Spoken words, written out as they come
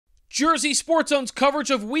Jersey Sports Zone's coverage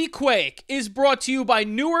of Weequahic is brought to you by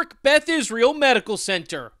Newark Beth Israel Medical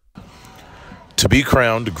Center. To be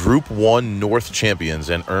crowned Group 1 North champions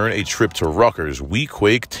and earn a trip to Rutgers,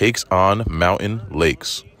 Weequahic takes on Mountain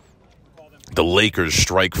Lakes. The Lakers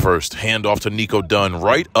strike first, handoff to Nico Dunn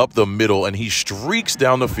right up the middle, and he streaks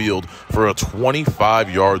down the field for a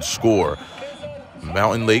 25-yard score.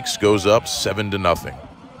 Mountain Lakes goes up 7-0.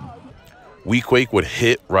 Weequahic would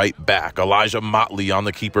hit right back. Elijah Motley on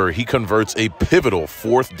the keeper. He converts a pivotal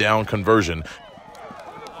fourth down conversion.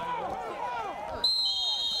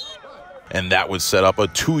 And that would set up a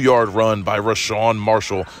 2-yard run by Rashawn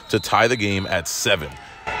Marshall to tie the game at 7.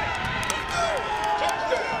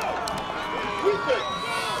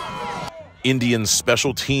 Indians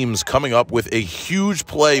special teams coming up with a huge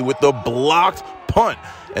play with the blocked punt,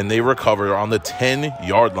 and they recover on the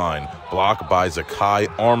 10-yard line, blocked by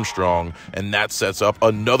Zakai Armstrong, and that sets up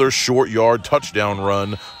another short yard touchdown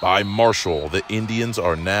run by Marshall. The Indians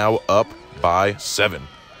are now up by 7.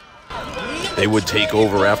 They would take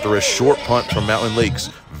over after a short punt from Mountain Lakes.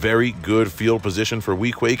 Very good field position for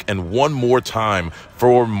Weequahic, and one more time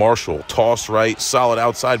for Marshall. Toss right, solid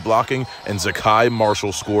outside blocking, and Zakai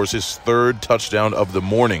Marshall scores his 3rd touchdown of the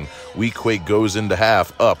morning. Weequahic goes into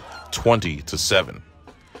half up 20-7.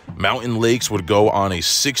 Mountain Lakes would go on a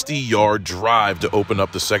 60-yard drive to open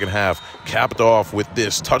up the second half, capped off with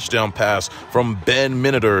this touchdown pass from Ben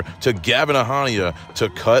Miniter to Gavin Ahania to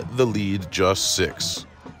cut the lead just 6.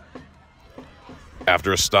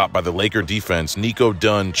 After a stop by the Laker defense, Nico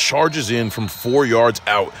Dunn charges in from 4 yards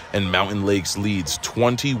out, and Mountain Lakes leads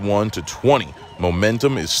 21-20.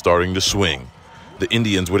 Momentum is starting to swing. The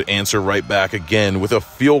Indians would answer right back again with a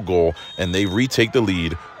field goal, and they retake the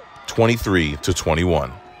lead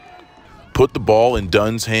 23-21. Put the ball in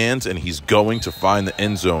Dunn's hands, and he's going to find the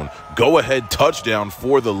end zone. Go-ahead touchdown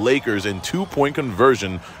for the Lakers, and 2-point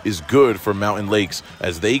conversion is good for Mountain Lakes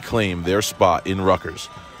as they claim their spot in Rutgers.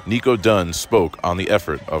 Nico Dunn spoke on the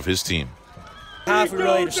effort of his team. Half, we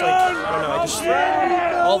really just I don't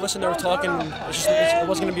know, all of us in there were talking, it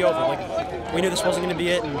wasn't going to be over. Like, we knew this wasn't going to be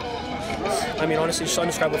it, and I mean, honestly, it's just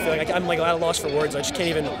indescribable feeling. I'm like at a loss for words. I just can't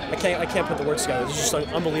even, I can't put the words together. It's just like,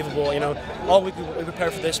 unbelievable, you know. All week we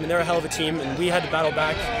prepared for this. I mean, they're a hell of a team, and we had to battle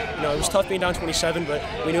back. You know, it was tough being down 27, but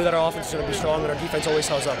we knew that our offense was going to be strong, and our defense always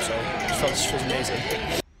held us up, so it just felt this was amazing.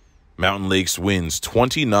 Mountain Lakes wins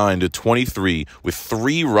 29-23 with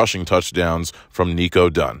 3 rushing touchdowns from Nico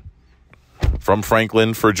Dunn. From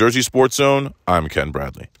Franklin, for Jersey Sports Zone, I'm Ken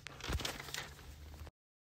Bradley.